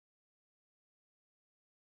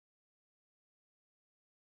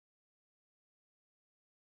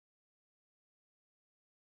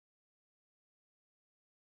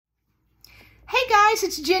Hey guys,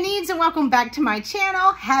 it's Jenny's and welcome back to my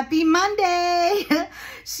channel. Happy Monday.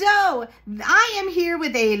 So, I am here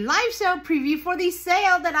with a live sale preview for the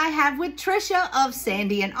sale that I have with Trisha of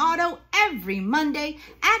Sandy and Auto every Monday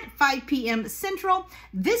at 5 p.m. Central.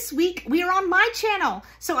 This week, we are on my channel,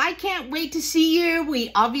 so I can't wait to see you.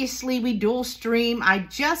 We dual stream. I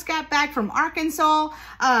just got back from Arkansas,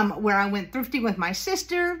 where I went thrifting with my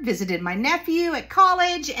sister, visited my nephew at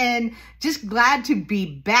college, and just glad to be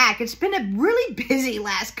back. It's been a really busy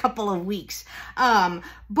last couple of weeks,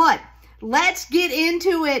 but let's get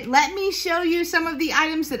into it. Let me show you some of the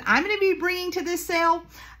items that I'm going to be bringing to this sale,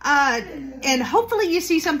 and hopefully you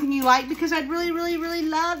see something you like, because I'd really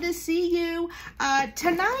love to see you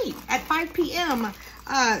tonight at 5 p.m.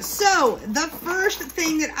 So the first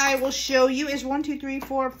thing that I will show you is 7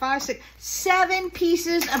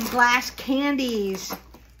 pieces of glass candies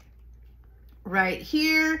right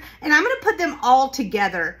here, and I'm going to put them all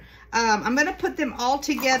together. I'm going to put them all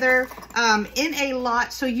together in a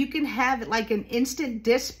lot so you can have like an instant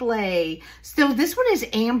display. So this one is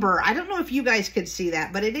amber. I don't know if you guys could see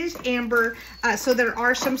that, but it is amber. So there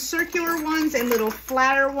are some circular ones and little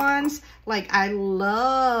flatter ones. Like I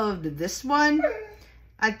loved this one.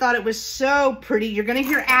 I thought it was so pretty. You're going to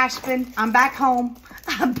hear Aspen. I'm back home.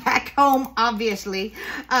 I'm back home, obviously.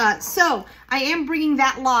 So I am bringing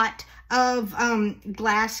that lot of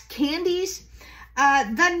glass candies.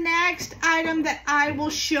 The next item that I will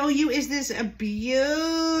show you is this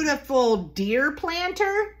beautiful deer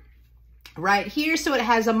planter right here. So it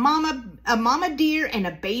has a mama deer and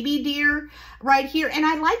a baby deer right here. And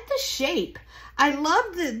I like the shape. I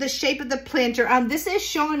love the shape of the planter. This is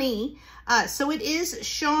Shawnee. So it is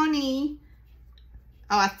Shawnee.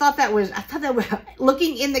 Oh, I thought that was,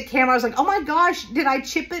 looking in the camera, I was like, oh my gosh, did I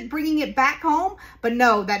chip it bringing it back home? But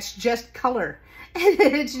no, that's just color.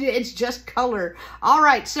 It's just color. All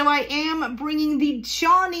right, so I am bringing the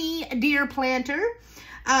Shawnee deer planter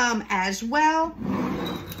as well.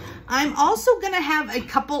 I'm also going to have a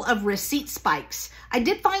couple of receipt spikes. I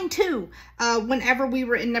did find two whenever we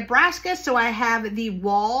were in Nebraska. So I have the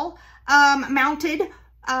wall mounted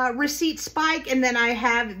receipt spike, and then I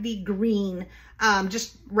have the green,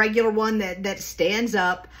 just regular one that stands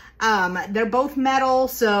up. They're both metal,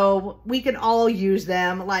 so we can all use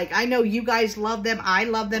them. Like, I know you guys love them. I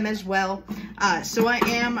love them as well. So I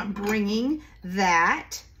am bringing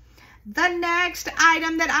that. The next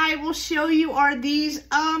item that I will show you are these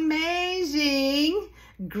amazing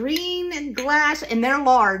green glass, and they're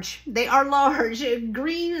large. They are large.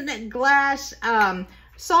 Green glass,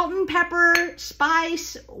 salt and pepper,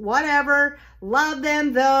 spice, whatever. Love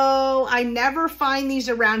them, though. I never find these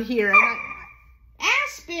around here.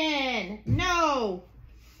 Aspen, no.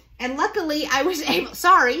 And luckily I was able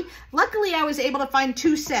to find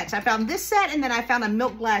two sets. I found this set, and then I found a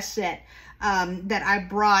milk glass set that I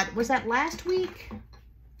brought. Was that last week?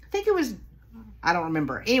 I think it was, I don't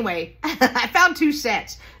remember. Anyway, I found two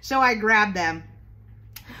sets, so I grabbed them.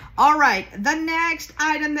 All right, the next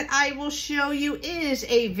item that I will show you is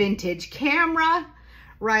a vintage camera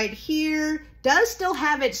right here. Does still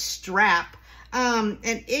have its strap. And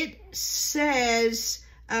it says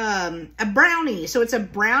a brownie. So it's a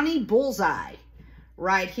brownie bullseye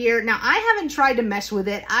right here. Now, I haven't tried to mess with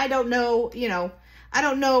it. I don't know, I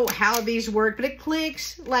don't know how these work, but it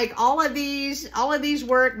clicks. Like all of these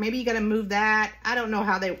work. Maybe you got to move that. I don't know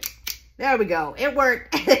how they, there we go. It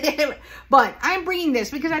worked. But I'm bringing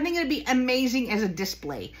this because I think it'd be amazing as a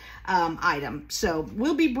display item. So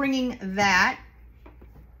we'll be bringing that.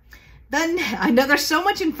 Then I know there's so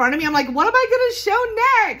much in front of me. I'm like, what am I going to show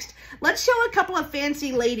next? Let's show a couple of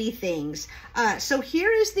fancy lady things. So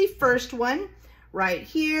here is the first one right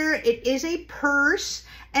here. It is a purse.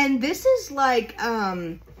 And this is like,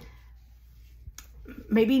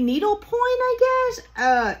 maybe needlepoint, I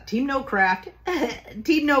guess. Team No Craft.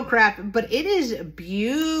 Team No Craft. But it is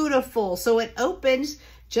beautiful. So it opens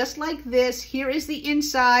just like this. Here is the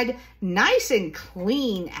inside. Nice and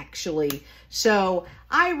clean, actually. So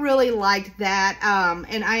I really liked that,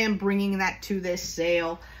 and I am bringing that to this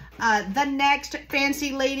sale. The next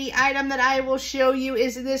fancy lady item that I will show you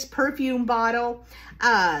is this perfume bottle.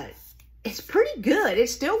 It's pretty good. It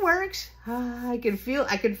still works. I can feel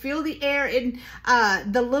the air in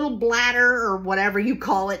the little bladder, or whatever you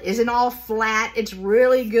call it, isn't all flat. It's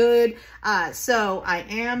really good. So I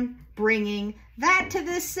am bringing that to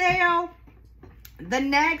this sale. The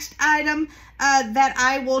next item that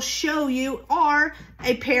I will show you are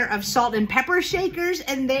a pair of salt and pepper shakers,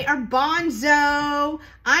 and they are Bonzo.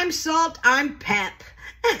 I'm salt, I'm pep.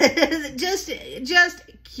 just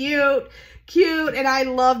cute, and I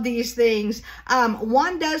love these things.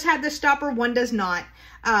 One does have the stopper, one does not.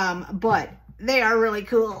 But They are really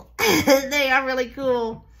cool. They are really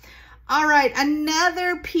cool. All right,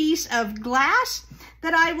 another piece of glass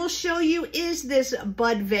that I will show you is this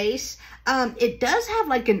bud vase. It does have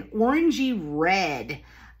like an orangey red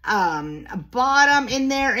bottom in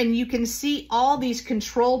there, and you can see all these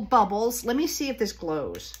controlled bubbles. Let me see if this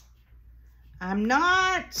glows. I'm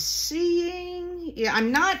not seeing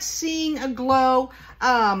a glow,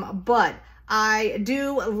 but I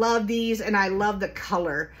do love these, and I love the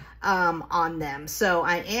color on them. So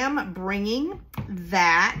I am bringing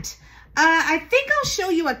that. I think I'll show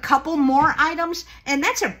you a couple more items, and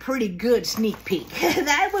that's a pretty good sneak peek.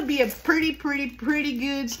 That would be a pretty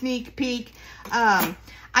good sneak peek.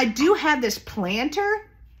 I do have this planter,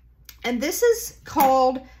 and this is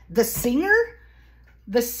called the Singer.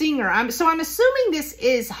 The Singer. So I'm assuming this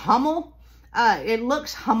is Hummel. It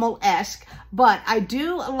looks Hummel-esque, but I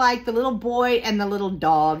do like the little boy and the little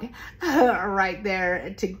dog right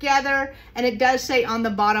there together. And it does say on the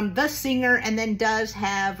bottom, the Singer, and then does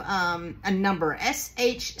have a number,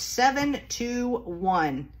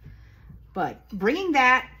 SH721. But bringing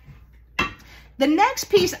that. The next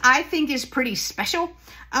piece I think is pretty special.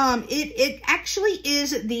 It actually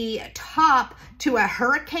is the top to a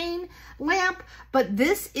hurricane lamp, but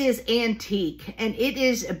this is antique, and it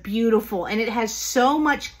is beautiful, and it has so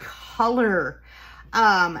much color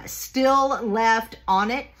still left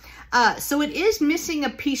on it. So it is missing a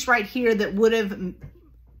piece right here that would have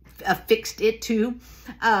affixed it to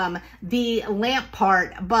the lamp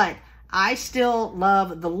part, but I still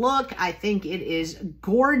love the look. I think it is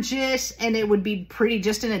gorgeous, and it would be pretty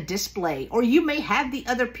just in a display. Or you may have the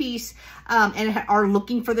other piece and are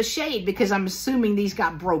looking for the shade, because I'm assuming these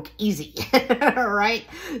got broke easy, right?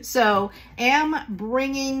 So am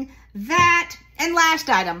bringing that. And last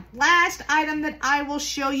item that I will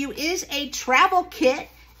show you is a travel kit.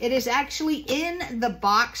 It is actually in the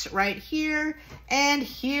box right here, and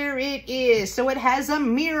here it is. So it has a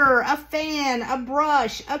mirror, a fan, a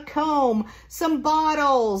brush, a comb, some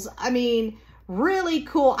bottles. I mean, really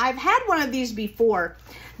cool. I've had one of these before.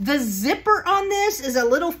 The zipper on this is a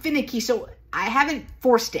little finicky, so I haven't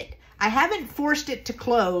forced it. I haven't forced it to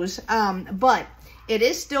close, but it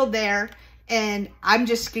is still there, and I'm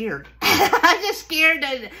just scared. I'm just scared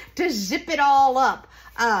to zip it all up,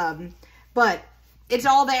 but it's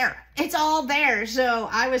all there. It's all there. So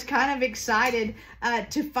I was kind of excited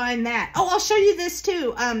to find that. Oh, I'll show you this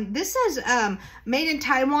too. This says made in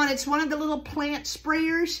Taiwan. It's one of the little plant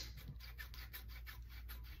sprayers.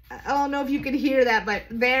 I don't know if you can hear that, but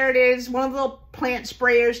there it is. One of the little plant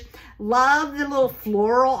sprayers. Love the little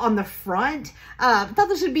floral on the front. Thought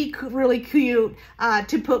this would be really cute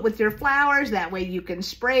to put with your flowers. That way you can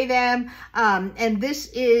spray them. And this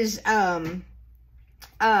is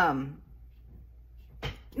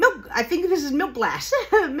milk. I think this is milk glass.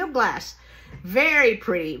 Milk glass. Very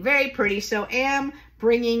pretty. Very pretty. So am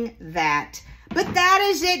bringing that. But that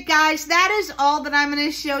is it, guys. That is all that I'm going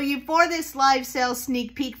to show you for this live sale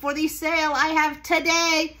sneak peek for the sale I have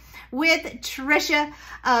today with Trisha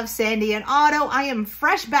of Sandy and Auto. I am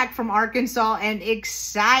fresh back from Arkansas and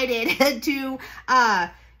excited to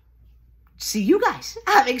see you guys.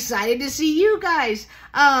 I'm excited to see you guys.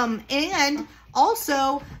 And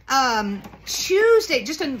also, Tuesday,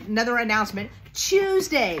 just another announcement,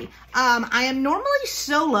 Tuesday, I am normally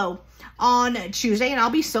solo on Tuesday, and I'll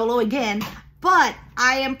be solo again, but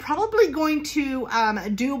I am probably going to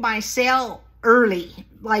do my sale early,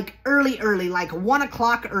 like early, like 1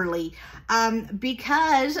 o'clock early,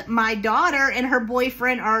 because my daughter and her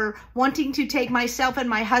boyfriend are wanting to take myself and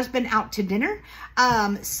my husband out to dinner.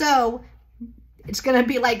 So it's going to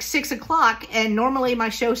be like 6 o'clock, and normally my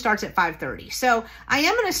show starts at 5:30. So I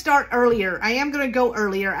am going to start earlier. I am going to go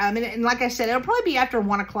earlier. And like I said, it'll probably be after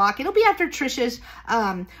 1 o'clock. It'll be after Trisha's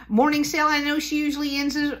morning sale. I know she usually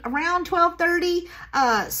ends around 12:30.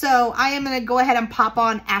 So I am going to go ahead and pop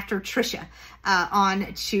on after Trisha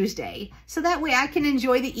on Tuesday. So that way I can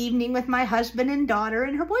enjoy the evening with my husband and daughter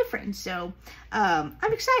and her boyfriend. So I'm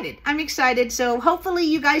excited. I'm excited. So hopefully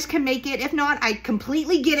you guys can make it. If not, I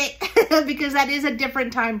completely get it because that is a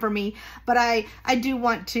different time for me. But I do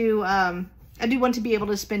want to be able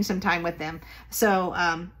to spend some time with them. So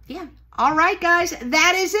yeah. All right, guys,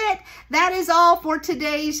 that is it. That is all for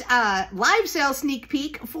today's live sale sneak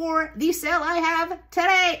peek for the sale I have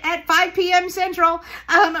today at 5 p.m. Central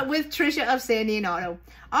with Trisha of Sandy and Auto.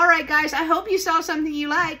 All right, guys, I hope you saw something you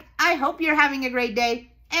like. I hope you're having a great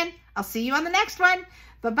day, and I'll see you on the next one.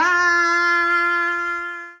 Bye-bye.